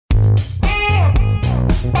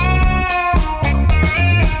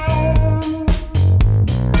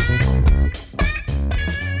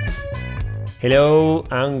Hello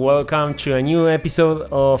and welcome to a new episode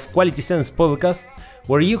of Quality Sense podcast,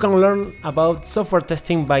 where you can learn about software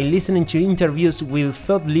testing by listening to interviews with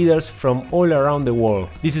thought leaders from all around the world.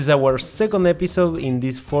 This is our second episode in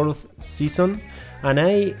this fourth season, and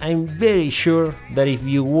I'm very sure that if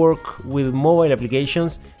you work with mobile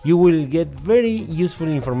applications, you will get very useful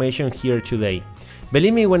information here today.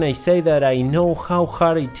 Believe me when I say that I know how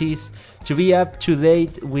hard it is to be up to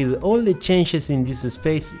date with all the changes in this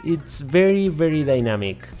space. It's very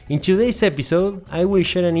dynamic. In today's episode, I will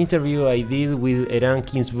share an interview I did with Eran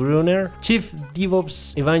Kinsbrunner, Chief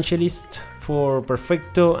DevOps Evangelist for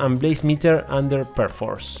Perfecto and Blazemeter under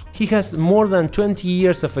Perforce. He has more than 20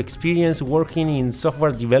 years of experience working in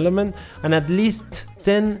software development and at least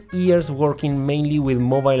 10 years working mainly with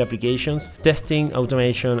mobile applications, testing,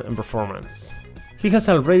 automation, and performance. He has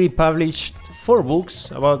already published 4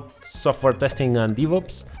 books about software testing and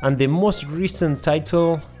DevOps, and the most recent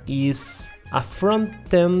title is A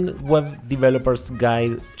Front-End Web Developer's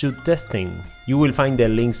Guide to Testing. You will find the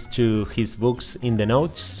links to his books in the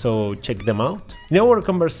notes, so check them out. In our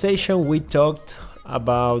conversation, we talked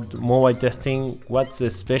about mobile testing, what's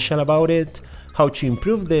special about it, how to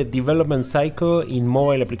improve the development cycle in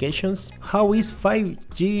mobile applications, how is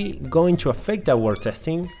 5G going to affect our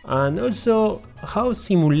testing, and also how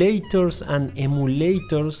simulators and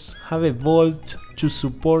emulators have evolved to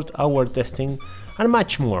support our testing, and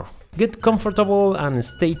much more. Get comfortable and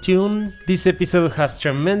stay tuned. This episode has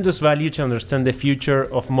tremendous value to understand the future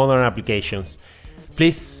of modern applications.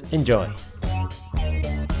 Please enjoy.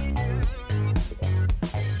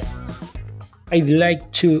 I'd like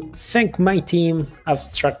to thank my team,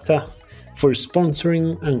 Abstracta, for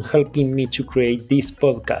sponsoring and helping me to create this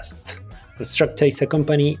podcast. Abstracta is a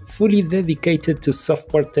company fully dedicated to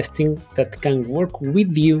software testing that can work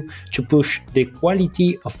with you to push the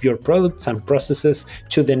quality of your products and processes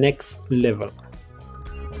to the next level.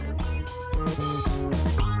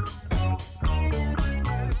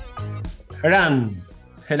 Eran,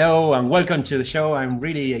 hello and welcome to the show. I'm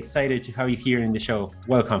really excited to have you here in the show.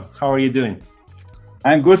 Welcome. How are you doing?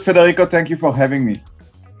 I'm good, Federico. Thank you for having me.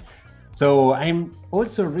 So I'm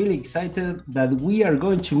also really excited that we are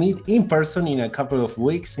going to meet in person in a couple of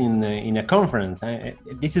weeks in a conference.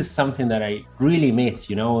 This is something that I really miss,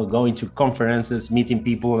 going to conferences, meeting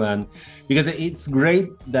people, and because it's great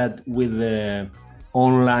that with the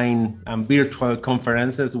online and virtual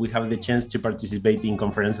conferences, we have the chance to participate in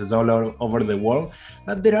conferences all over the world.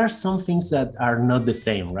 But there are some things that are not the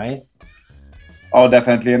same, right? Oh,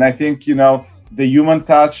 definitely. And I think, the human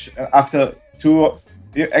touch after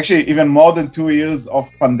even more than 2 years of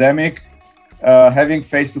pandemic, having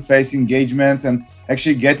face-to-face engagements and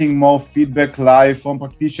actually getting more feedback live from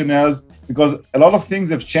practitioners, because a lot of things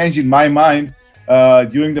have changed in my mind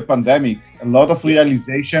during the pandemic. A lot of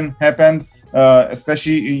realization happened,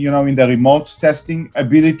 especially, in the remote testing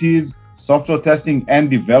abilities, software testing and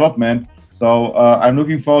development. So I'm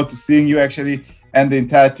looking forward to seeing you actually and the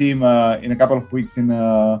entire team in a couple of weeks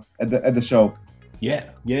at the show.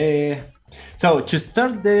 Yeah. So to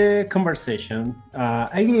start the conversation,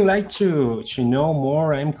 I would like to know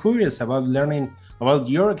more. I'm curious about learning about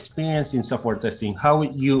your experience in software testing, how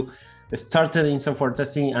you started in software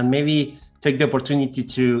testing, and maybe take the opportunity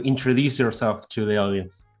to introduce yourself to the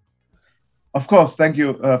audience. Of course. Thank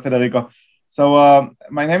you, Federico. So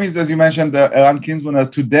my name is, as you mentioned, Eran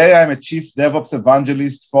Kinsbrunner. Today, I'm a Chief DevOps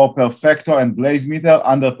Evangelist for Perfecto and Blazemeter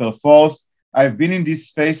under Perforce. I've been in this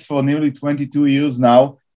space for nearly 22 years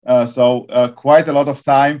now, so quite a lot of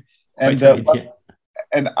time. And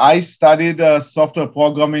I studied software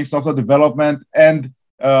programming, software development, and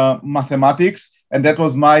mathematics. And that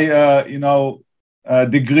was my,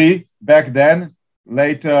 degree back then,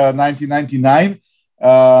 late 1999.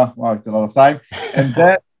 Wow, it's a lot of time. And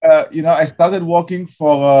then, I started working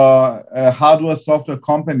for a hardware software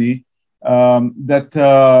company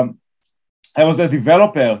that I was a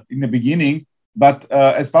developer in the beginning, but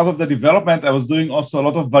as part of the development, I was doing also a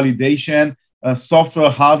lot of validation, software,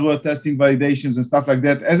 hardware testing validations and stuff like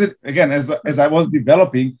that. As I was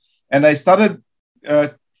developing, and I started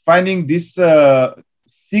finding this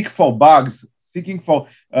seeking for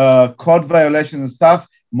code violations and stuff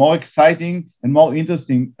more exciting and more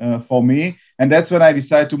interesting for me. And that's when I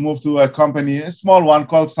decided to move to a company, a small one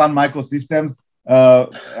called Sun Microsystems.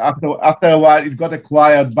 After a while, it got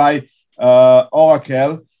acquired by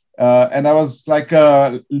Oracle, and I was like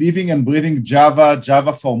living and breathing Java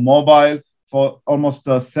for mobile for almost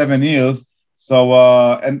 7 years. So,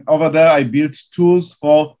 and over there, I built tools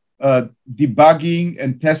for debugging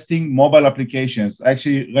and testing mobile applications. I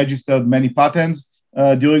actually registered many patents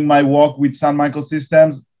during my work with Sun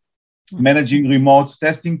Microsystems, managing remote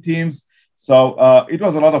testing teams. So it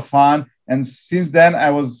was a lot of fun. And since then, I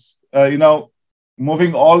was,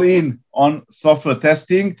 moving all in on software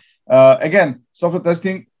testing. Again, software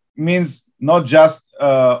testing means not just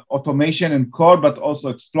automation and code, but also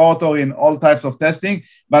exploratory and all types of testing.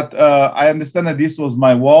 But I understand that this was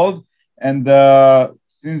my world. And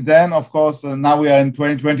since then, of course, now we are in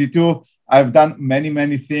 2022. I've done many,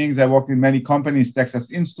 many things. I worked in many companies,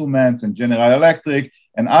 Texas Instruments and General Electric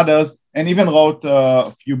and others, and even wrote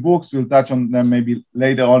a few books. We'll touch on them maybe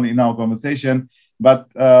later on in our conversation. But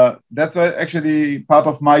that's actually part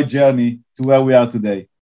of my journey to where we are today.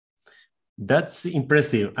 That's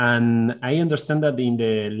impressive. And I understand that in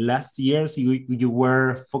the last years, you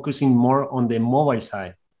were focusing more on the mobile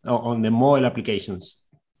side, on the mobile applications,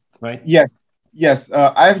 right? Yes.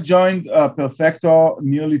 I've joined Perfecto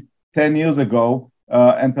nearly 10 years ago.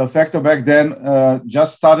 And Perfecto back then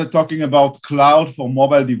just started talking about cloud for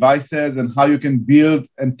mobile devices and how you can build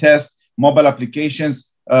and test mobile applications.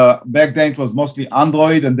 Back then, it was mostly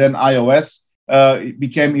Android, and then iOS it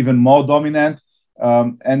became even more dominant.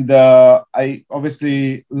 I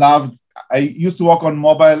obviously I used to work on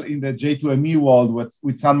mobile in the J2ME world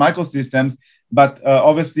with Sun Microsystems, but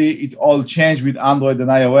obviously it all changed with Android and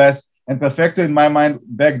iOS. And Perfecto, in my mind,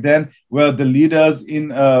 back then, were the leaders in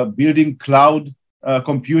building cloud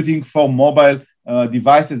computing for mobile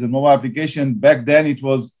devices and mobile applications. Back then, it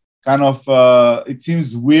was kind of, it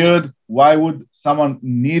seems weird. Why would someone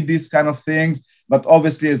need these kind of things? But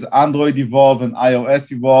obviously, as Android evolved and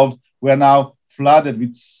iOS evolved, we're now flooded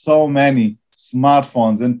with so many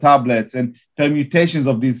smartphones and tablets and permutations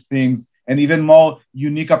of these things, and even more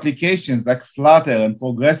unique applications like Flutter and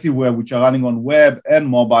Progressiveware, which are running on web and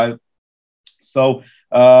mobile. So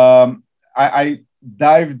I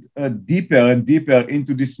dived deeper and deeper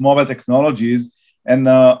into these mobile technologies, and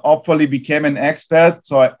hopefully became an expert.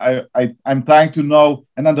 So I'm trying to know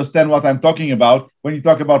and understand what I'm talking about when you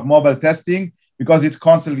talk about mobile testing, because it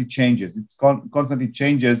constantly changes. Constantly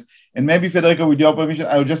changes. And maybe, Federico, with your permission,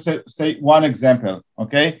 I will just say one example,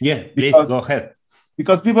 okay? Yeah, please go ahead.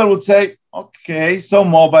 Because people would say, okay, so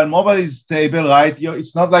mobile is stable, right?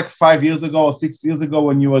 It's not like 5 years ago or 6 years ago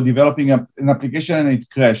when you were developing an application and it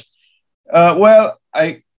crashed. Well,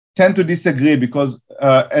 I tend to disagree, because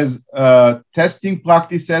as testing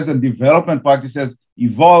practices and development practices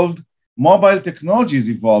evolved, mobile technologies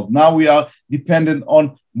evolved. Now we are dependent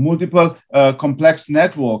on multiple complex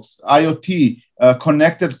networks, IoT,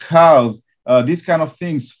 connected cars, these kind of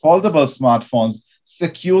things, foldable smartphones,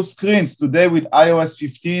 secure screens. Today with iOS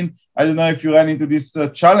 15, I don't know if you ran into this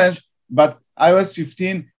challenge, but iOS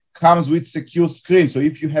 15 comes with secure screens. So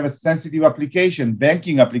if you have a sensitive application,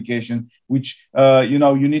 banking application, which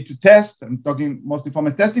you need to test, I'm talking mostly from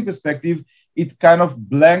a testing perspective, it kind of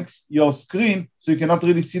blanks your screen, so you cannot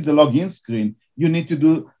really see the login screen. You need to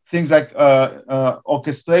do things like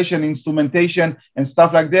orchestration, instrumentation, and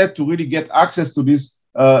stuff like that to really get access to these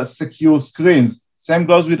secure screens. Same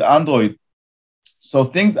goes with Android. So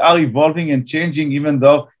things are evolving and changing, even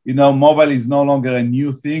though mobile is no longer a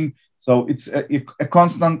new thing. So it's a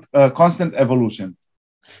constant evolution.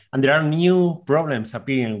 And there are new problems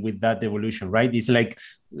appearing with that evolution, right? It's like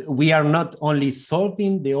we are not only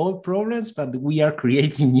solving the old problems, but we are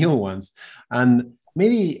creating new ones. And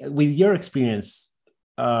maybe with your experience,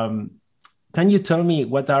 can you tell me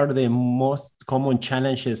what are the most common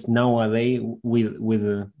challenges nowadays with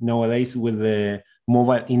the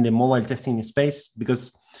mobile testing space?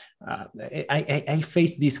 Because I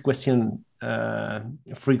face this question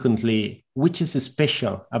frequently. Which is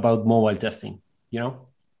special about mobile testing? Yeah.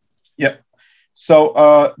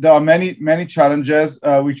 So there are many challenges,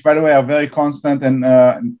 which, by the way, are very constant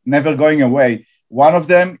and never going away. One of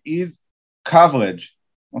them is coverage.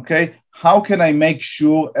 Okay, how can I make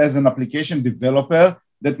sure as an application developer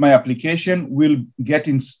that my application will get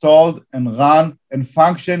installed and run and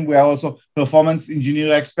function? We are also performance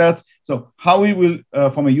engineer experts. So how we will,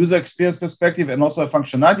 from a user experience perspective and also a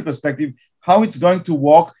functionality perspective, how it's going to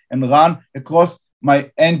work and run across my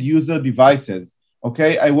end user devices.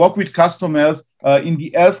 Okay, I work with customers in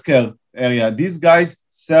the healthcare area. These guys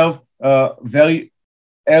serve very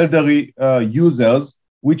elderly users,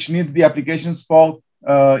 which needs the applications for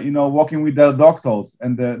working with their doctors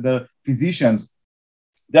and the physicians.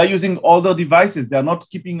 They're using older devices. They're not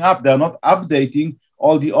keeping up. They're not updating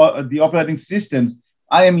all the operating systems.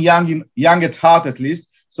 I am young at heart, at least.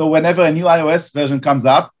 So whenever a new iOS version comes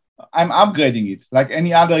up, I'm upgrading it like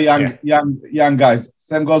any other young guys.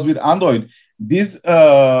 Same goes with Android. These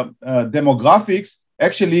demographics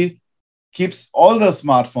actually keeps older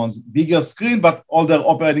smartphones, bigger screen, but older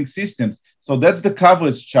operating systems. So that's the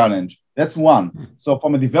coverage challenge. That's one. So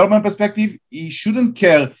from a development perspective, you shouldn't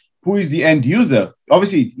care who is the end user.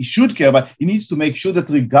 Obviously, he should care, but he needs to make sure that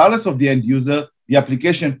regardless of the end user, the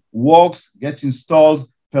application works, gets installed,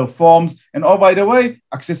 performs. And oh, by the way,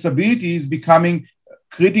 accessibility is becoming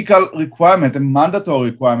a critical requirement and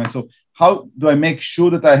mandatory requirement. So how do I make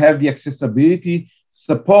sure that I have the accessibility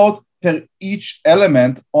support per each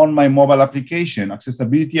element on my mobile application?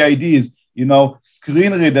 Accessibility IDs,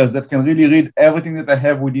 screen readers that can really read everything that I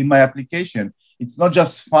have within my application. It's not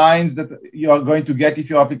just fines that you are going to get if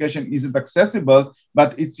your application isn't accessible,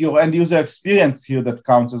 but it's your end user experience here that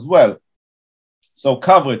counts as well. So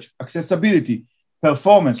coverage, accessibility,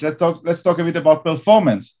 performance. Let's talk a bit about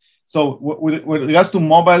performance. So with regards to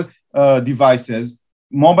mobile devices,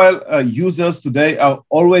 mobile users today are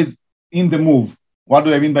always in the move. What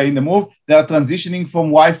do I mean by in the move? They are transitioning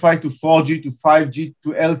from Wi-Fi to 4G to 5G to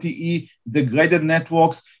LTE, degraded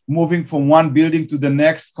networks, moving from one building to the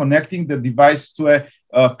next, connecting the device to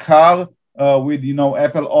a car with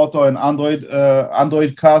Apple Auto and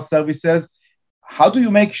Android car services. How do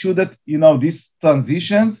you make sure that these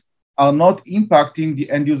transitions are not impacting the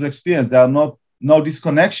end user experience? There are no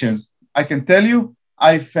disconnections. I can tell you,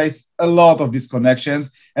 I face a lot of disconnections,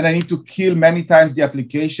 and I need to kill many times the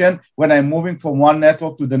application when I'm moving from one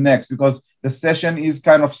network to the next because the session is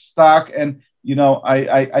kind of stuck, and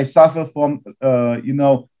I suffer from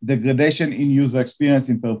degradation in user experience,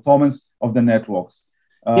 in performance of the networks.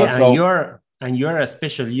 And you're a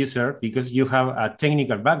special user because you have a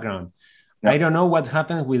technical background. Yeah. I don't know what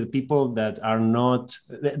happens with people that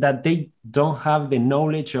they don't have the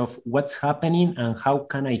knowledge of what's happening and how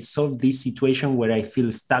can I solve this situation where I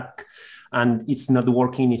feel stuck and it's not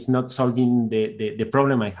working, it's not solving the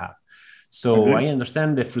problem I have. So I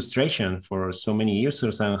understand the frustration for so many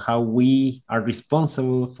users and how we are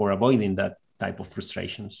responsible for avoiding that type of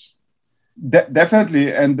frustrations.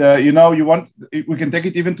 Definitely. And, we can take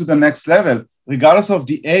it even to the next level. Regardless of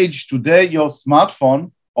the age, today, your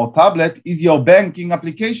smartphone or tablet is your banking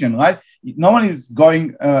application, right? No one is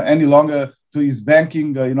going any longer to his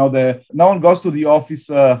banking. No one goes to the office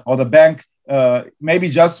or the bank, maybe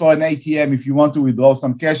just for an ATM if you want to withdraw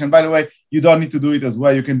some cash. And by the way, you don't need to do it as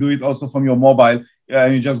well. You can do it also from your mobile.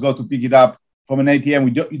 You just go to pick it up from an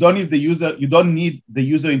ATM. You don't need the user. You don't need the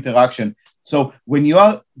user interaction. So when you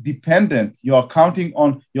are dependent, you are counting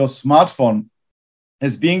on your smartphone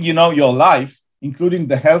as being, your life, including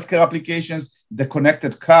the healthcare applications, the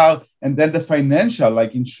connected car, and then the financial,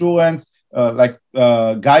 like insurance, like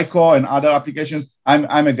Geico and other applications. I'm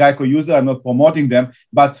a Geico user. I'm not promoting them.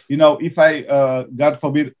 But, if I, God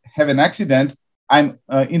forbid, have an accident, I'm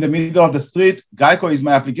in the middle of the street, Geico is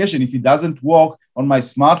my application. If it doesn't work on my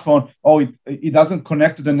smartphone or it doesn't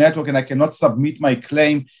connect to the network and I cannot submit my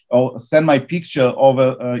claim or send my picture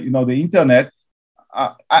over, the internet,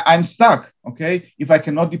 I'm stuck, okay? If I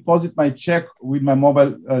cannot deposit my check with my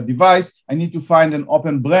mobile device, I need to find an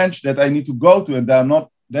open branch that I need to go to, and there are not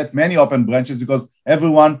that many open branches because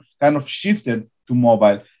everyone kind of shifted to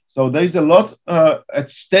mobile. So there is a lot at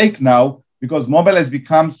stake now because mobile has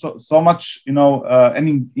become so much,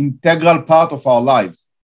 an integral part of our lives.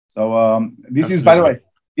 So this Absolutely. Is, by the way,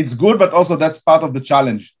 it's good, but also that's part of the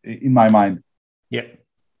challenge in my mind. Yeah.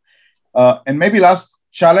 And maybe last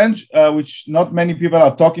challenge, which not many people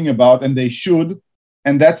are talking about, and they should,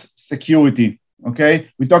 and that's security,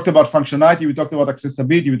 okay? We talked about functionality, we talked about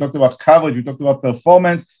accessibility, we talked about coverage, we talked about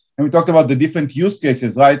performance, and we talked about the different use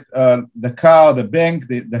cases, right? The car, the bank,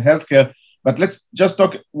 the healthcare. But let's just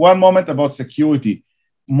talk one moment about security.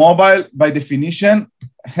 Mobile, by definition,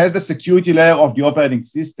 has the security layer of the operating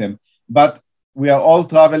system, but we are all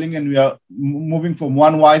traveling and we are moving from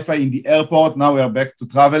one Wi-Fi in the airport. Now we are back to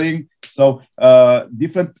traveling. So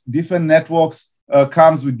different networks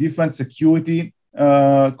comes with different security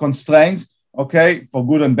constraints, okay, for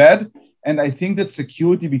good and bad. And I think that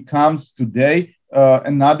security becomes today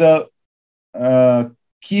another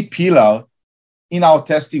key pillar in our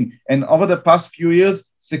testing. And over the past few years,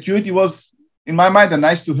 security was, in my mind, a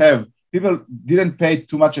nice to have. People didn't pay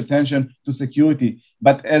too much attention to security.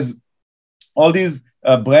 But as all these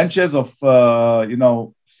branches of,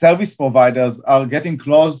 service providers are getting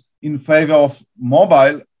closed in favor of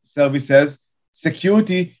mobile services,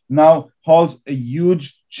 security now holds a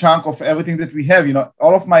huge chunk of everything that we have.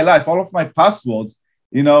 All of my life, all of my passwords,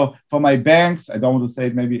 for my banks, I don't want to say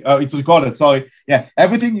it, maybe, it's recorded, sorry. Yeah,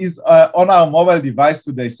 everything is on our mobile device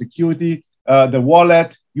today. Security, the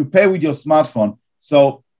wallet, you pay with your smartphone.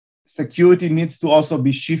 So security needs to also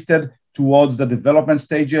be shifted towards the development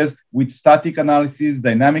stages with static analysis,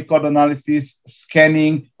 dynamic code analysis,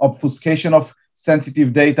 scanning, obfuscation of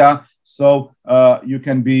sensitive data. So you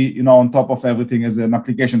can be, on top of everything as an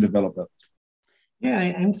application developer. Yeah,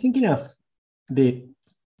 I'm thinking of the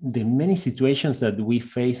the many situations that we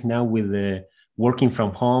face now with the working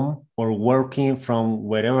from home or working from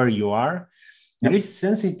wherever you are, there is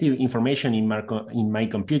sensitive information in my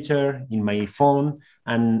computer, in my phone,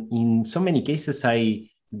 and in so many cases, I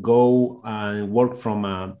go and work from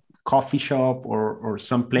a coffee shop or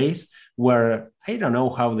some place where I don't know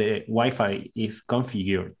how the Wi-Fi is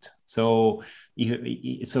configured. So,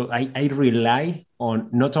 I rely on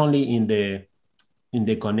not only in the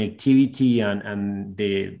connectivity and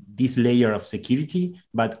this layer of security,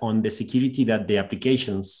 but on the security that the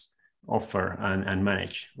applications offer and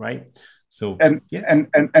manage, right? So and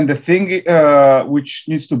the thing which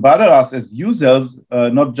needs to bother us as users,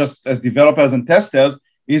 not just as developers and testers,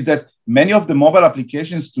 is that many of the mobile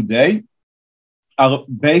applications today are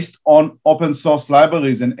based on open source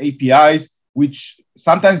libraries and APIs, which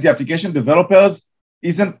sometimes the application developers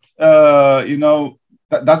isn't,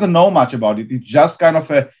 doesn't know much about it. It's just kind of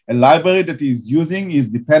a library that is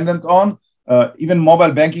dependent on. Even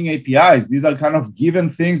mobile banking APIs. These are kind of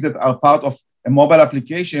given things that are part of a mobile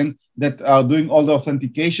application that are doing all the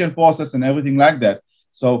authentication process and everything like that.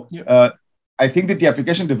 So I think that the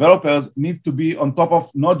application developers need to be on top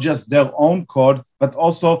of not just their own code, but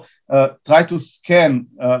also try to scan,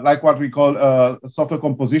 like what we call software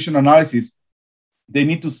composition analysis. They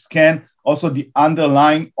need to scan also the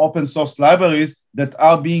underlying open source libraries that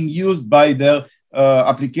are being used by their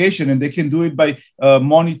application, and they can do it by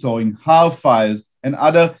monitoring HAR files and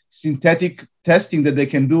other synthetic testing that they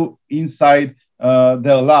can do inside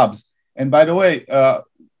their labs. And by the way,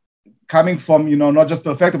 coming from not just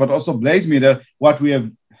Perfecto but also Blazemeter, what we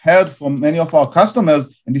have heard from many of our customers,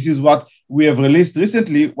 and this is what we have released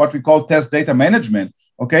recently, what we call test data management.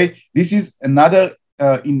 Okay, this is another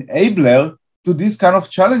enabler to these kind of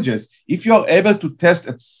challenges. If you are able to test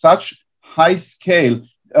at such high scale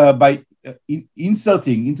by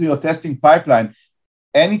inserting into your testing pipeline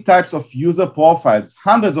any types of user profiles,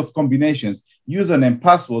 hundreds of combinations, username,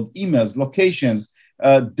 password, emails, locations,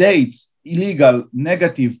 dates, illegal,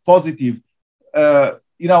 negative, positive, out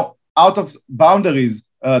of boundaries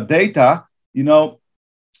data,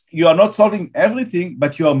 you are not solving everything,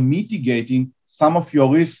 but you are mitigating some of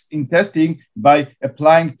your risks in testing by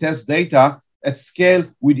applying test data at scale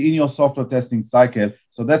within your software testing cycle.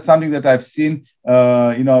 So that's something that I've seen,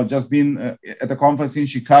 just been at a conference in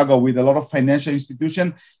Chicago with a lot of financial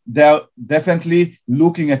institutions. They're definitely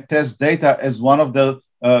looking at test data as one of the,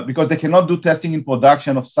 because they cannot do testing in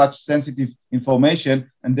production of such sensitive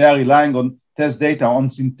information, and they are relying on test data, on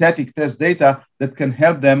synthetic test data that can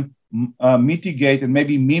help them mitigate and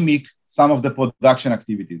maybe mimic some of the production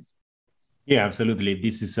activities. Yeah, absolutely.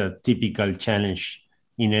 This is a typical challenge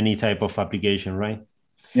in any type of application, right?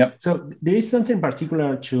 Yeah. So there is something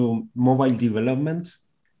particular to mobile development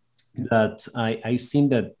that I've seen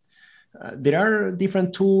that there are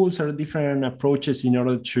different tools or different approaches in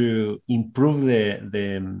order to improve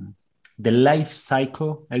the life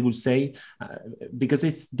cycle, I would say, because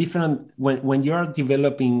it's different when you are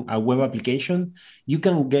developing a web application, you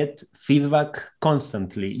can get feedback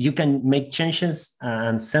constantly. You can make changes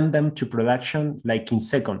and send them to production like in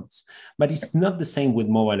seconds, but it's not the same with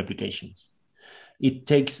mobile applications. It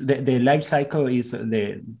takes the life cycle is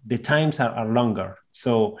the times are longer.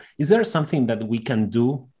 So is there something that we can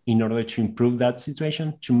do in order to improve that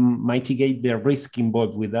situation, to mitigate the risk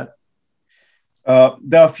involved with that?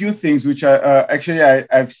 There are a few things which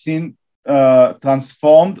I've seen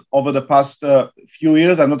transformed over the past few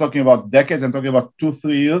years. I'm not talking about decades, I'm talking about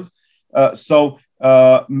 2-3 years. So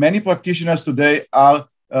many practitioners today are,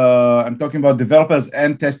 I'm talking about developers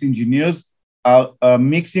and test engineers, are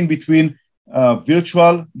mixing between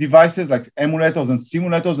virtual devices like emulators and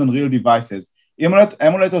simulators and real devices.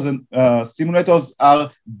 Emulators and simulators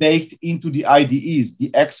are baked into the IDEs, the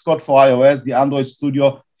Xcode for iOS, the Android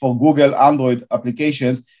Studio for Google Android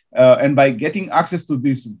applications. And by getting access to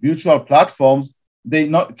these virtual platforms, they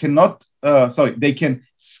can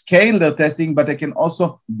scale their testing, but they can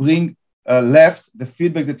also bring left the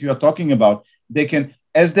feedback that you are talking about. They can,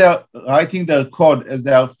 as they're writing their code, as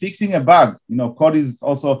they are fixing a bug, code is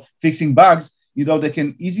also fixing bugs, they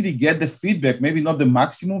can easily get the feedback, maybe not the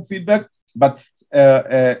maximum feedback, but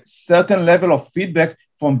a certain level of feedback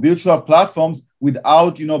from virtual platforms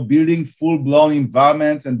without, building full-blown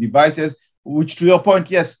environments and devices, which, to your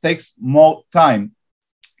point, yes, takes more time.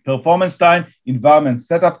 Performance time, environment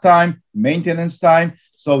setup time, maintenance time.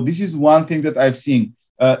 So this is one thing that I've seen.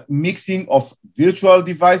 Mixing of virtual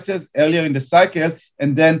devices earlier in the cycle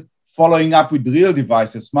and then following up with real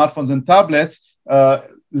devices, smartphones and tablets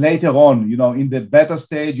later on, in the beta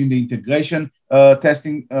stage, in the integration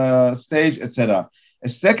testing stage, etc. A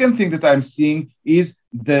second thing that I'm seeing is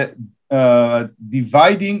the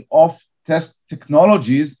dividing of test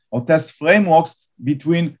technologies or test frameworks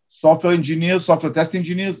between software engineers, software test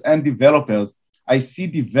engineers, and developers. I see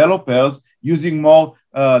developers using more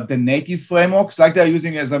the native frameworks, like they're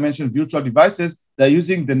using, as I mentioned, virtual devices. They're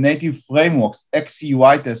using the native frameworks,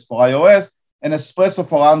 XCUI test for iOS and Espresso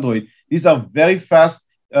for Android. These are very fast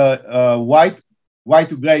white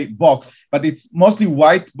to gray box, but it's mostly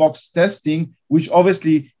white box testing, which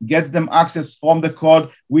obviously gets them access from the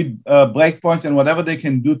code with breakpoints and whatever they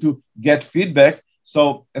can do to get feedback.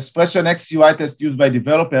 So Espresso and XCUI test used by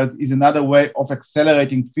developers is another way of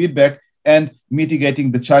accelerating feedback and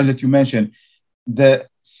mitigating the challenge that you mentioned. The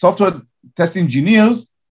software test engineers,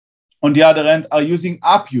 on the other hand, are using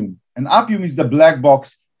Appium. And Appium is the black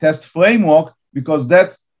box test framework because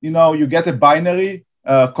that's, you get a binary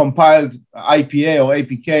compiled IPA or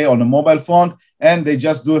APK on a mobile phone, and they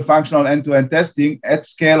just do a functional end-to-end testing at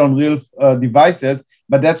scale on real devices,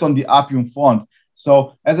 but that's on the Appium front.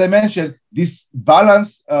 So as I mentioned, this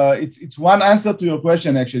balance, it's one answer to your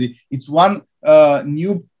question, actually. It's one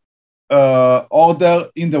new order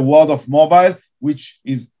in the world of mobile, which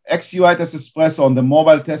is XCUI test Espresso on the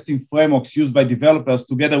mobile testing frameworks used by developers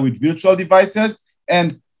together with virtual devices,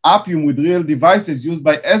 and Appium with real devices used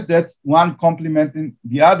by SDETs, one complementing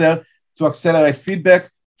the other to accelerate feedback,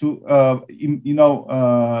 to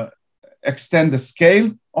extend the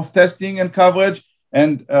scale of testing and coverage,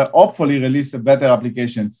 and hopefully release a better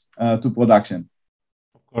application to production.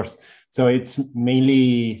 Of course. So it's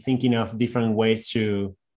mainly thinking of different ways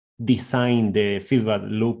to design the feedback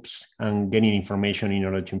loops and getting information in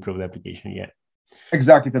order to improve the application. Yeah.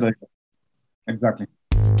 Exactly, Federico. Exactly.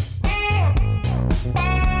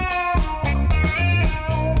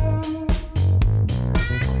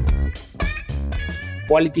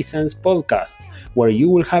 Quality Sense podcast, where you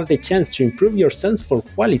will have the chance to improve your sense for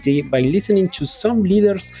quality by listening to some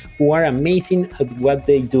leaders who are amazing at what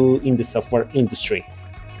they do in the software industry.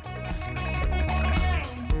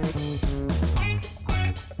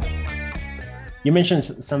 You mentioned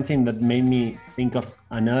something that made me think of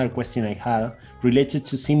another question I had related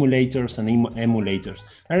to simulators and emulators.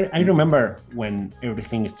 I remember when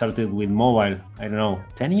everything started with mobile, I don't know,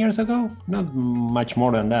 10 years ago? Not much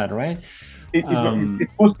more than that, right? It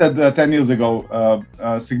boosted 10 years ago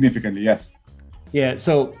significantly, yes. Yeah,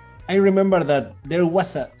 so I remember that there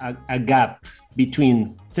was a gap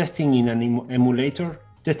between testing in an emulator,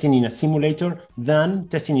 testing in a simulator, than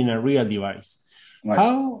testing in a real device. Right.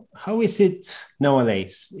 How is it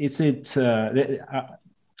nowadays? Is it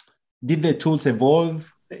did the tools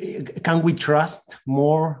evolve? Can we trust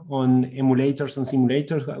more on emulators and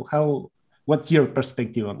simulators? What's your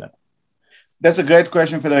perspective on that? That's a great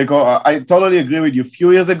question, Federico. I totally agree with you. A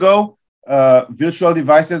few years ago, virtual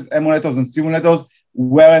devices, emulators, and simulators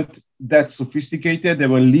weren't that sophisticated. They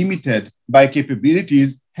were limited by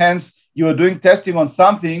capabilities. Hence, you were doing testing on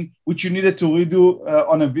something which you needed to redo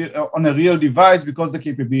on a real device because the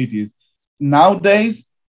capabilities. Nowadays,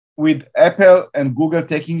 with Apple and Google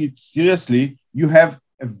taking it seriously, you have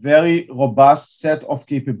a very robust set of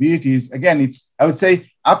capabilities. Again, I would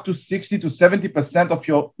say up to 60 to 70% of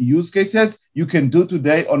your use cases you can do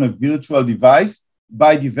today on a virtual device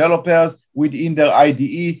by developers within their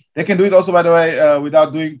IDE. They can do it also, by the way,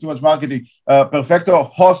 without doing too much marketing. Perfecto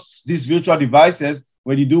hosts these virtual devices.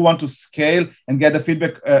 When you do want to scale and get the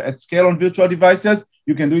feedback at scale on virtual devices,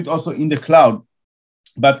 you can do it also in the cloud.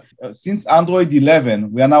 But since Android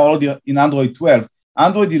 11, we are now already in Android 12.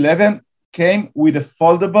 Android 11 came with a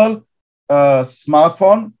foldable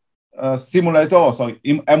smartphone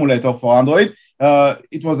emulator for Android.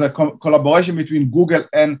 It was a collaboration between Google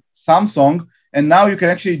and Samsung. And now you can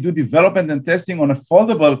actually do development and testing on a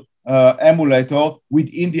foldable emulator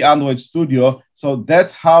within the Android Studio. So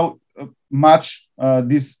that's how much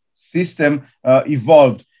this system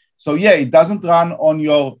evolved. So yeah, it doesn't run on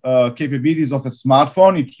your capabilities of a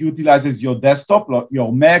smartphone. It utilizes your desktop,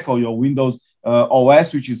 your Mac or your Windows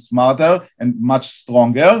OS, which is smarter and much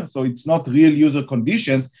stronger. So it's not real user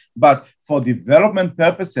conditions, but for development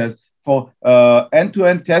purposes, for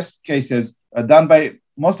end-to-end test cases done by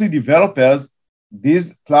mostly developers,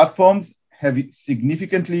 these platforms have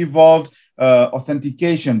significantly evolved.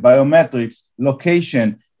 Authentication, biometrics,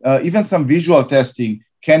 location, even some visual testing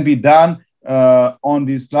can be done on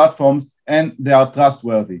these platforms, and they are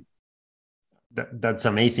trustworthy. That's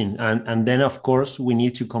amazing. And then, of course, we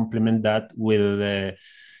need to complement that with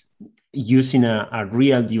using a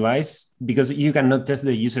real device, because you cannot test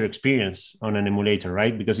the user experience on an emulator,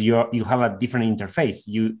 right? Because you have a different interface.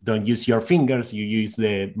 You don't use your fingers, you use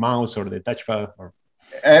the mouse or the touchpad.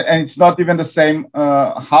 and it's not even the same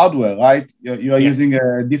hardware, right? You're using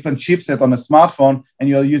a different chipset on a smartphone, and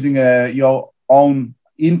you're using your own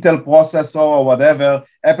Intel processor or whatever,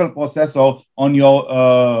 Apple processor on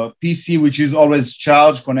your PC, which is always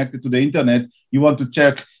charged, connected to the internet. You want to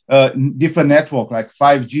check different network like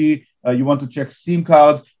 5G. You want to check SIM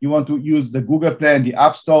cards. You want to use the Google Play and the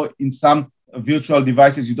App Store. In some virtual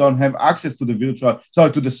devices, you don't have access to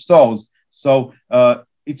the stores. So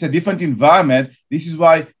it's a different environment. This is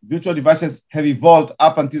why virtual devices have evolved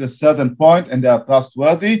up until a certain point, and they are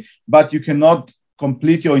trustworthy, but you cannot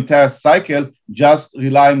complete your entire cycle just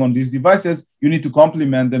relying on these devices. You need to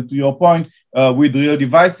complement them, to your point, with real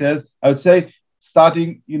devices. I would say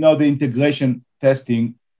starting, the integration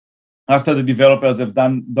testing after the developers have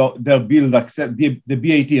done their build, the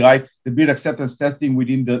BAT, right? The build acceptance testing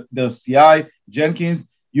within the CI, Jenkins.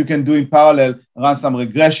 You can do in parallel, run some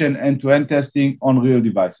regression, end-to-end testing on real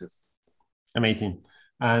devices. Amazing.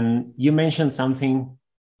 And you mentioned something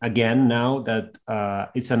again now that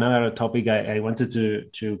it's another topic I wanted to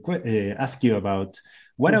ask you about.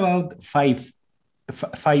 What about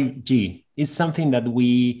 5G? Is something that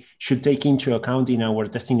we should take into account in our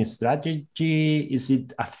testing strategy? Is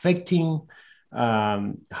it affecting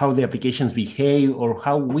how the applications behave or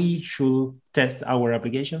how we should test our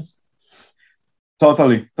applications?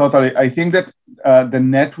 Totally. I think that the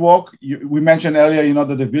network, we mentioned earlier,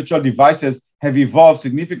 that the virtual devices have evolved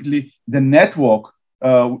significantly. The network,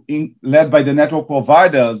 led by the network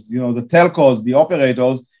providers, the telcos, the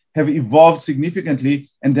operators, have evolved significantly,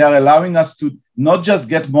 and they are allowing us to not just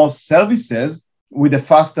get more services with a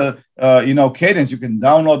faster, cadence. You can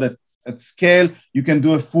download it at scale. You can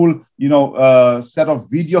do a full, set of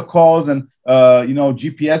video calls and,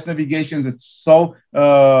 GPS navigations. It's so,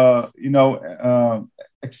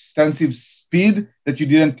 extensive speed that you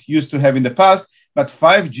didn't used to have in the past. But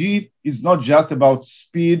 5G is not just about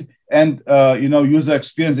speed and, user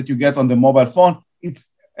experience that you get on the mobile phone. It's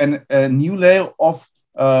a new layer of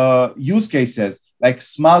use cases like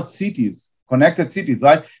smart cities, connected cities,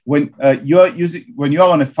 right? When you are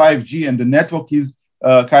on a 5G and the network is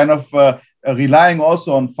relying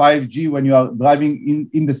also on 5G when you are driving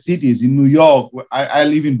in the cities. In New York, I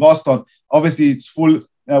live in Boston. Obviously, it's full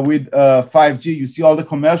with 5G. You see all the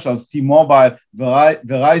commercials, T-Mobile,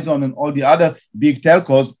 Verizon, and all the other big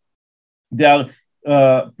telcos. They are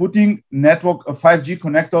putting network 5G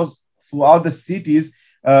connectors throughout the cities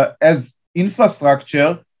as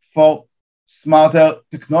infrastructure for smarter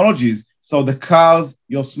technologies. So the cars,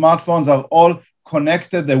 your smartphones are all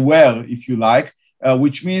connected aware, if you like.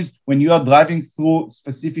 Which means when you are driving through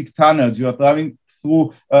specific tunnels, you are driving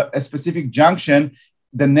through a specific junction,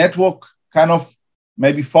 the network kind of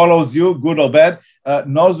maybe follows you, good or bad,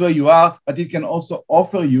 knows where you are, but it can also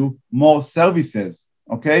offer you more services,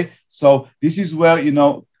 okay? So this is where,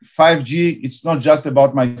 5G, it's not just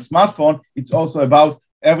about my smartphone, it's also about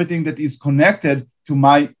everything that is connected to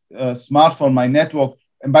my smartphone, my network.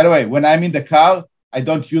 And by the way, when I'm in the car, I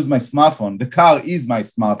don't use my smartphone. The car is my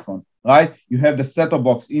smartphone. Right? You have the set-top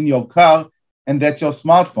box in your car, and that's your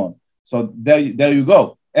smartphone. So there you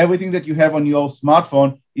go. Everything that you have on your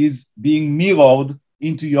smartphone is being mirrored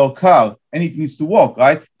into your car, and it needs to work,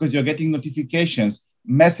 right? Because you're getting notifications,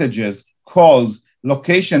 messages, calls,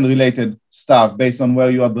 location-related stuff based on where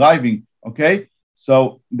you are driving, okay?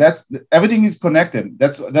 So everything is connected.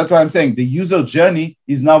 That's why I'm saying the user journey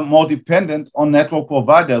is now more dependent on network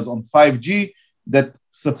providers, on 5G that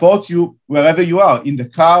supports you wherever you are, in the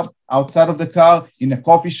car, outside of the car, in a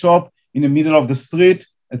coffee shop, in the middle of the street,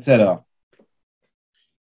 etc.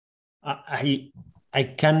 I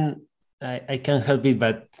can't help it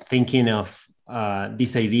but thinking of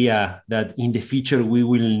this idea that in the future we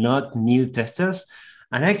will not need testers,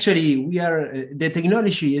 and actually the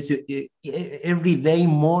technology is every day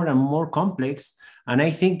more and more complex, and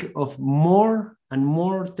I think of more and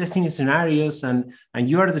more testing scenarios, and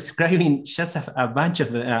you are describing just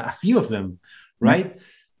a few of them, right? Mm-hmm.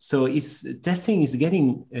 So testing is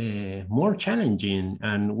getting more challenging,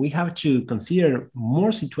 and we have to consider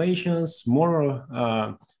more situations,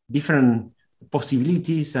 more different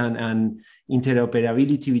possibilities, and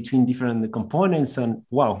interoperability between different components. And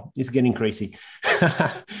wow, it's getting crazy.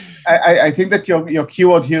 I think that your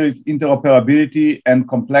keyword here is interoperability and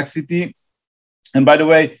complexity. And by the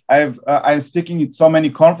way, I'm speaking at so many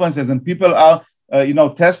conferences, and people are,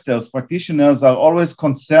 testers, practitioners are always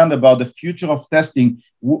concerned about the future of testing.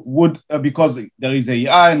 Because there is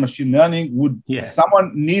AI and machine learning, would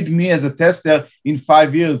someone need me as a tester in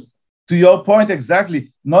 5 years? To your point,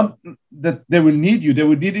 exactly. Not that they will need you; they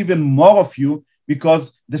will need even more of you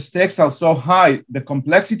because the stakes are so high, the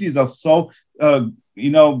complexities are so,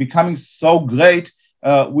 becoming so great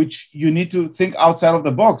which you need to think outside of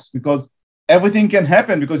the box, because everything can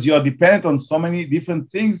happen because you are dependent on so many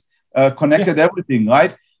different things, connected everything,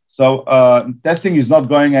 right? So testing is not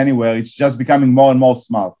going anywhere. It's just becoming more and more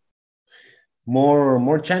smart.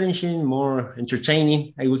 More challenging, more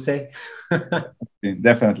entertaining, I would say.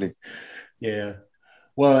 Definitely. Yeah.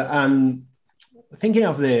 Well, thinking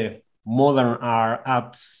of the modern art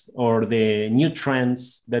apps or the new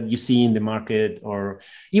trends that you see in the market, or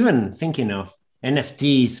even thinking of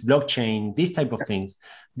NFTs, blockchain, these type of things,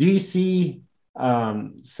 do you see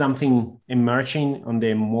something emerging on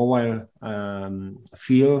the mobile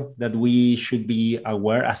field that we should be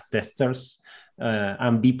aware as testers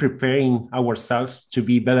and be preparing ourselves to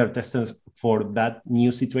be better testers for that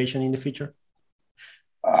new situation in the future?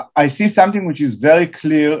 I see something which is very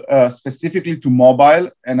clear, specifically to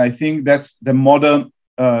mobile, and I think that's the modern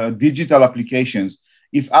digital applications.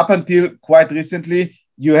 If up until quite recently,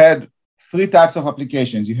 you had three types of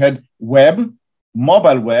applications. You had web,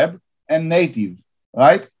 mobile web, and native,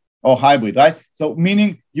 right? Or hybrid, right? So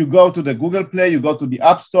meaning you go to the Google Play, you go to the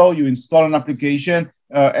App Store, you install an application,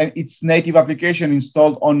 and it's native application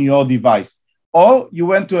installed on your device. Or you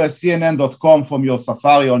went to a CNN.com from your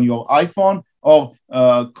Safari on your iPhone, or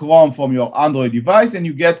Chrome from your Android device, and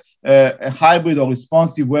you get a hybrid or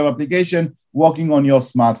responsive web application working on your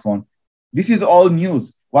smartphone. This is all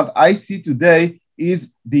news. What I see today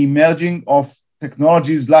is the emerging of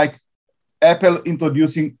technologies like Apple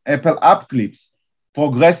introducing Apple App Clips,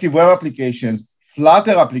 progressive web applications,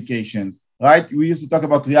 Flutter applications, right? We used to talk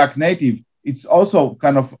about React Native. It's also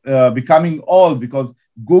kind of becoming old because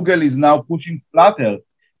Google is now pushing Flutter.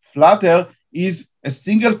 Flutter is a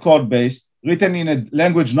single code base written in a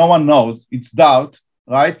language no one knows. It's Dart,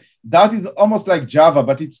 right? Dart is almost like Java,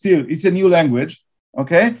 but it's a new language,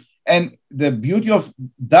 okay? And the beauty of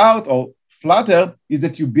Dart or Flutter is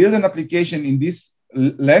that you build an application in this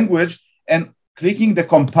language, and clicking the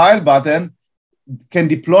compile button can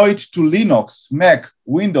deploy it to Linux, Mac,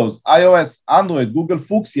 Windows, iOS, Android, Google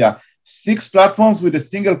Fuchsia, 6 platforms with a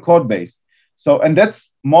single code base. So, and that's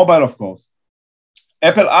mobile, of course.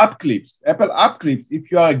 Apple App Clips,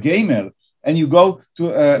 if you are a gamer and you go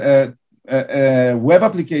to a web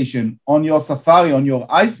application on your Safari, on your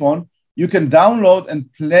iPhone, you can download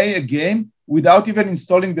and play a game without even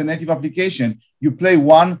installing the native application. You play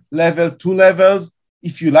 1 level, 2 levels.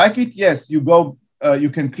 If you like it, yes, you go. You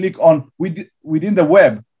can click on within the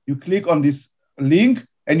web. You click on this link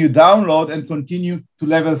and you download and continue to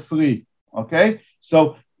level 3. Okay,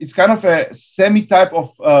 so it's kind of a semi-type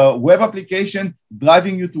of web application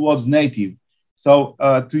driving you towards native. So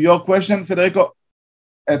to your question, Federico,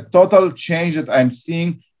 a total change that I'm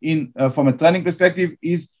seeing in from a trending perspective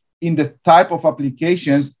is in the type of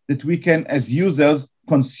applications that we can, as users,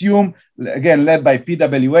 consume, again, led by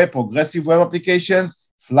PWA, progressive web applications,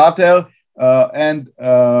 Flutter, and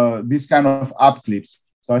this kind of app clips.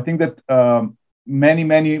 So I think that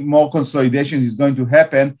many more consolidations is going to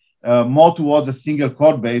happen more towards a single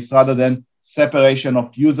code base rather than separation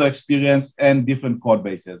of user experience and different code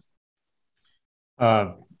bases.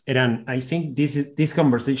 Eran, I think this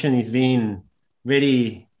conversation is being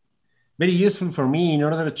very useful for me in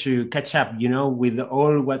order to catch up, with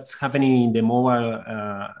all what's happening in the mobile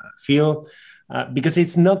field, because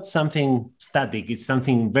it's not something static. It's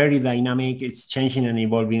something very dynamic. It's changing and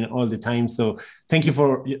evolving all the time. So thank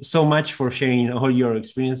you so much for sharing all your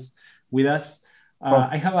experience with us.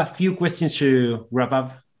 I have a few questions to wrap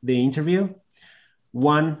up the interview.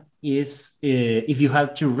 One is, if you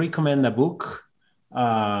had to recommend a book,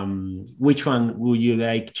 which one would you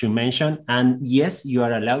like to mention? And yes, you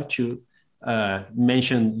are allowed to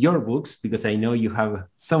mention your books, because I know you have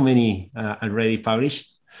so many already published.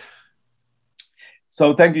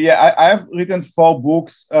 So thank you. Yeah, I have written 4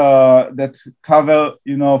 books that cover,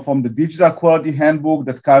 from the digital quality handbook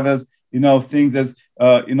that covers, things as,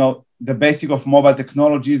 the basic of mobile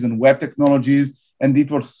technologies and web technologies. And it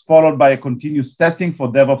was followed by a continuous testing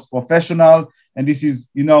for DevOps professional. And this is,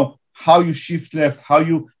 how you shift left, how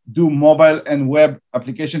you do mobile and web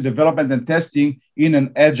application development and testing in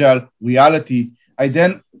an agile reality. I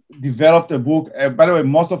then developed a book. By the way,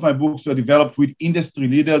 most of my books were developed with industry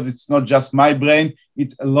leaders. It's not just my brain.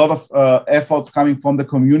 It's a lot of efforts coming from the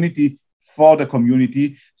community for the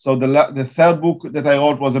community. So the third book that I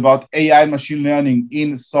wrote was about AI and machine learning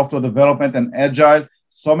in software development and agile.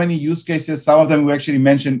 So many use cases. Some of them we actually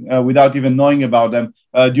mentioned without even knowing about them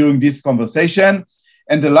during this conversation.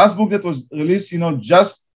 And the last book that was released,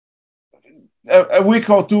 just a week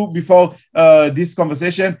or 2 before this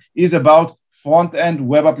conversation is about front-end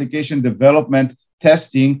web application development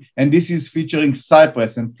testing. And this is featuring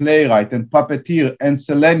Cypress and Playwright and Puppeteer and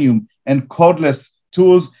Selenium and Codeless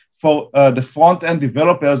tools for the front-end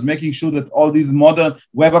developers, making sure that all these modern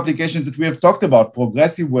web applications that we have talked about,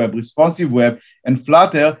 progressive web, responsive web, and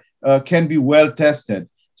Flutter, can be well tested.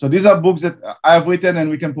 So these are books that I've written, and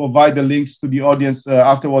we can provide the links to the audience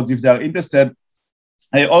afterwards if they're interested.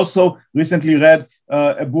 I also recently read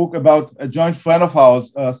a book about a joint friend of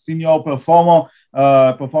ours, Senior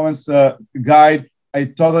Performance Guide. I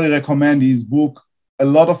totally recommend his book. A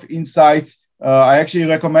lot of insights. I actually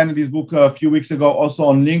recommended this book a few weeks ago also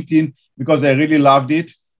on LinkedIn because I really loved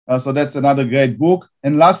it. So that's another great book.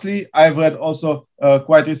 And lastly, I've read also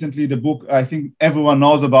quite recently the book I think everyone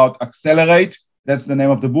knows about, Accelerate. That's the name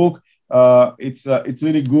of the book. It's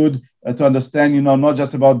really good to understand, not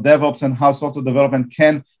just about DevOps and how software development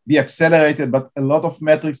can be accelerated, but a lot of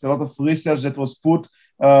metrics, a lot of research that was put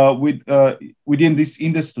within this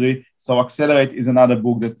industry. So Accelerate is another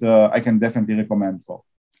book that I can definitely recommend for.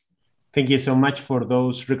 Thank you so much for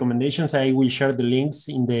those recommendations. I will share the links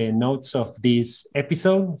in the notes of this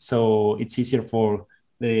episode, so it's easier for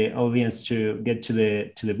the audience to get to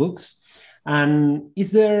the books. And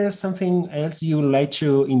is there something else you would like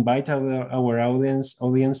to invite our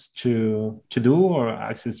audience to do or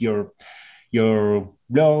access your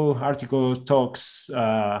blog, articles, talks,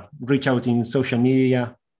 reach out in social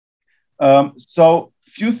media? So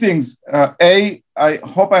few things. I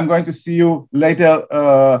hope I'm going to see you later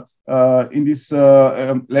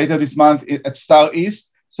later this month at Star East.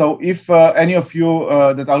 So if any of you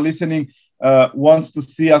that are listening wants to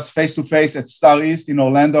see us face to face at Star East in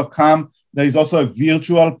Orlando, come. There is also a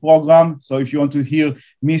virtual program. So if you want to hear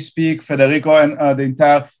me speak, Federico, and the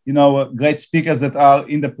entire, great speakers that are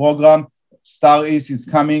in the program, Star East is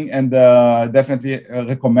coming, and definitely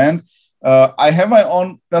recommend. I have my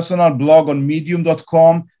own personal blog on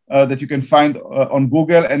medium.com that you can find on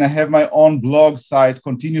Google, and I have my own blog site,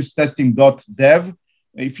 continuoustesting.dev.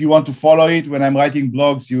 If you want to follow it, when I'm writing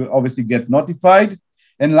blogs, you obviously get notified.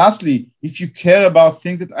 And lastly, if you care about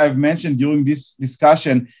things that I've mentioned during this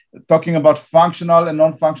discussion, talking about functional and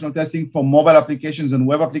non-functional testing for mobile applications and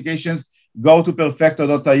web applications, go to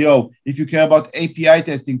perfecto.io. If you care about API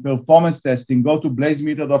testing, performance testing, go to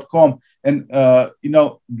blazemeter.com and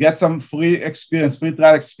get some free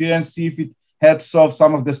trial experience, see if it helps solve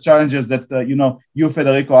some of the challenges that you,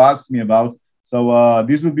 Federico, asked me about. So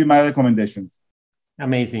these would be my recommendations.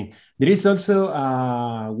 Amazing. There is also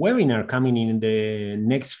a webinar coming in the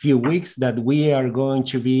next few weeks that we are going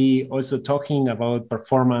to be also talking about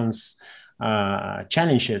performance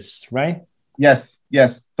challenges, right? Yes,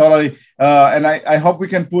 totally. And I hope we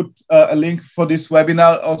can put a link for this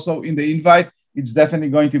webinar also in the invite. It's definitely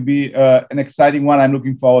going to be an exciting one. I'm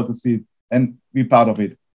looking forward to see it and be part of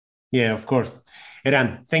it. Yeah, of course.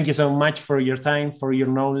 Eran, thank you so much for your time, for your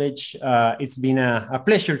knowledge. It's been a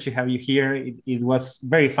pleasure to have you here. It was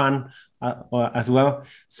very fun as well.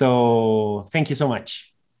 So thank you so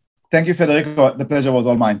much. Thank you, Federico. The pleasure was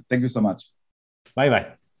all mine. Thank you so much. Bye-bye.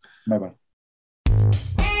 Bye-bye.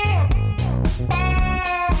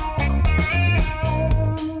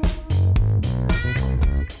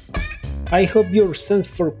 I hope your sense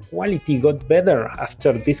for quality got better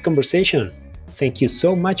after this conversation. Thank you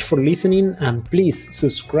so much for listening, and please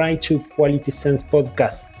subscribe to Quality Sense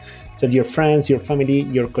Podcast. Tell your friends, your family,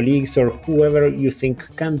 your colleagues, or whoever you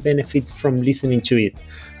think can benefit from listening to it.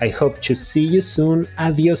 I hope to see you soon.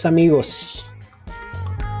 Adios, amigos.